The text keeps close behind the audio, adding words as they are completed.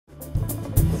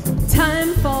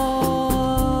Time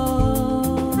falls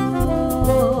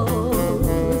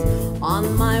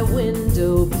on my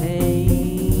window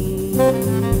pane.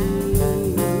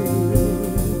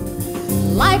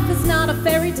 Life is not a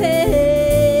fairy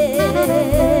tale,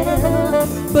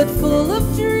 but full of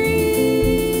dreams.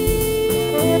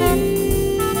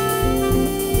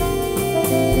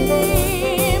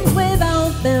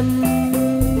 Without them,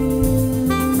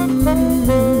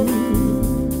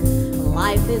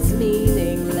 life is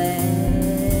meaningless.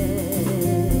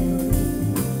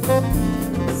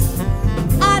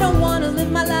 I don't want to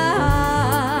live my life,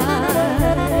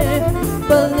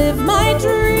 but live my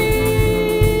dreams.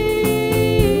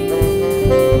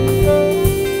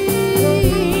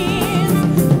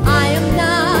 I am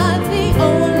not the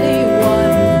only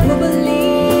one who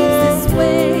believes this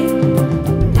way.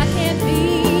 I can't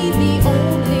be the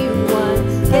only one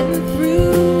getting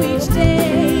through each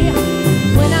day.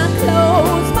 When I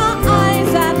close my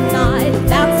eyes at night,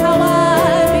 that's how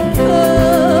I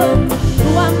become who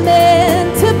I'm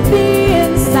meant to be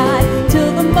inside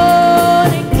till the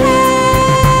morning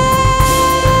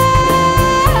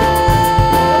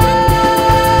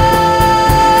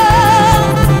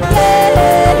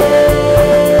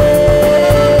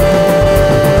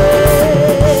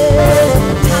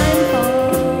Time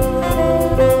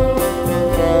falls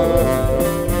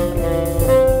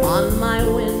on my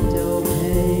window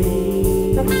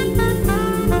pane.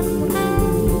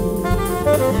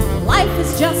 Life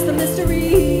is just a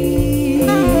mystery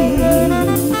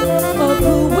of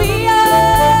who we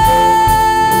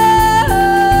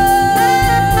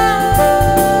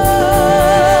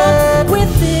are.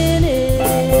 Within it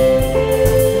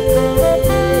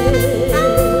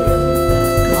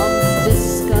comes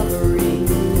discovery.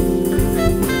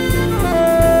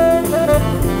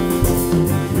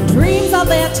 Dreams are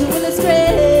there to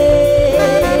illustrate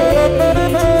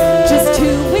just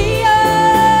who we are.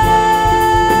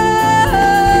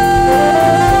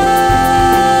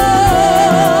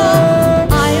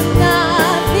 I am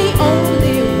not the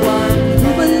only one who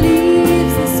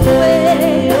believes this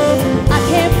way. I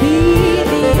can't be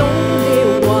the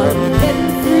only one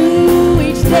getting through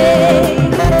each day.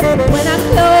 When I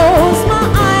close my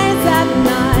eyes at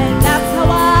night, that's how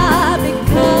I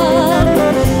become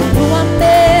who I'm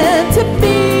meant to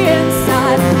be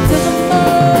inside till the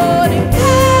morning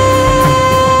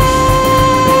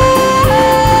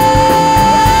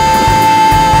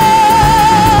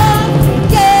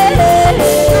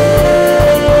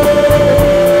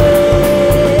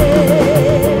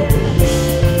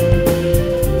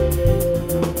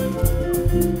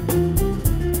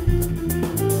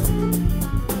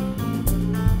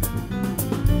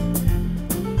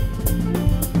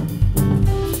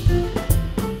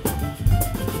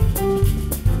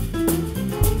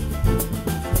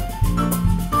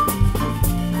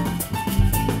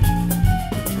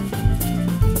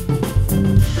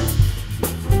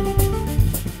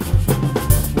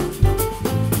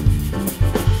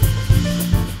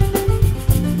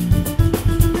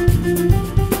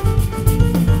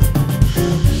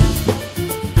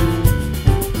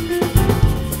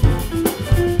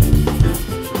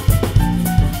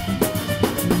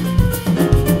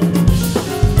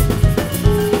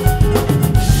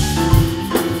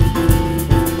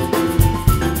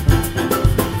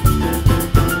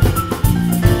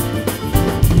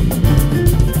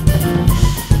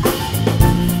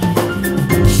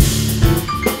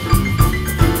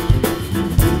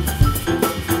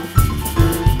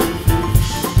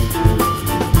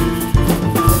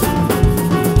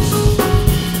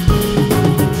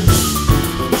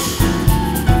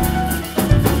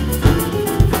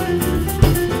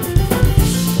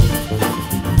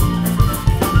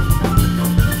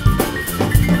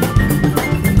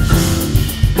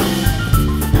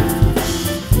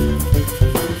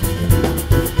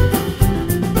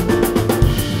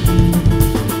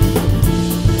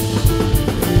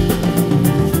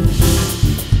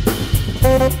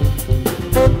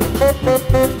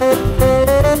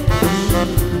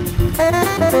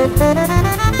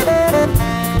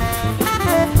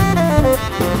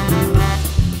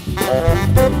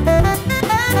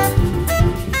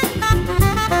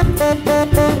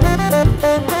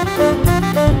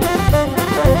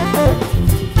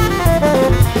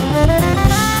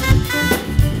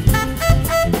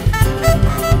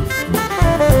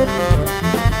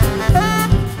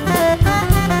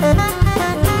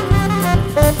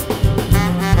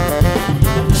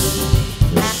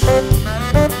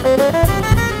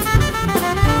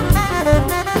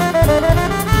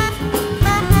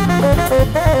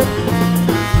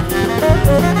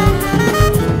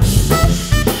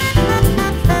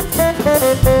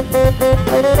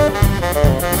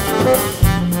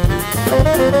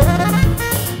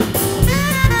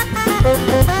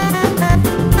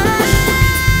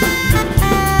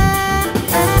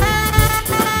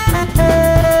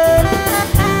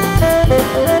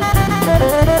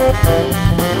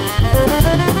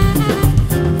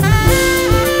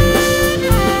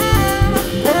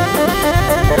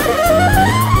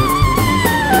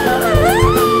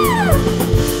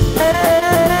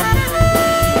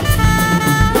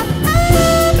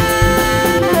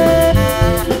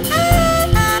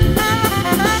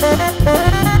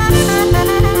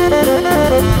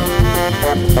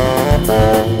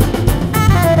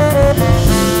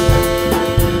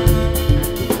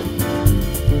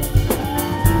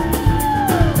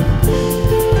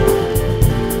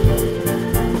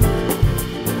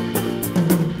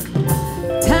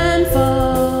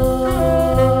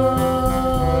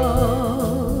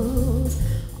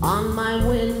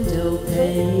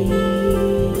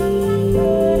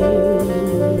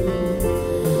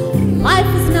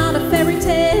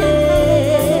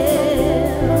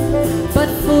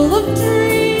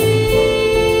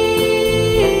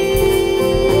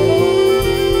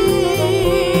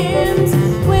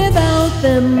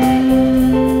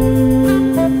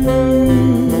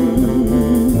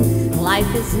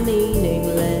Life is me.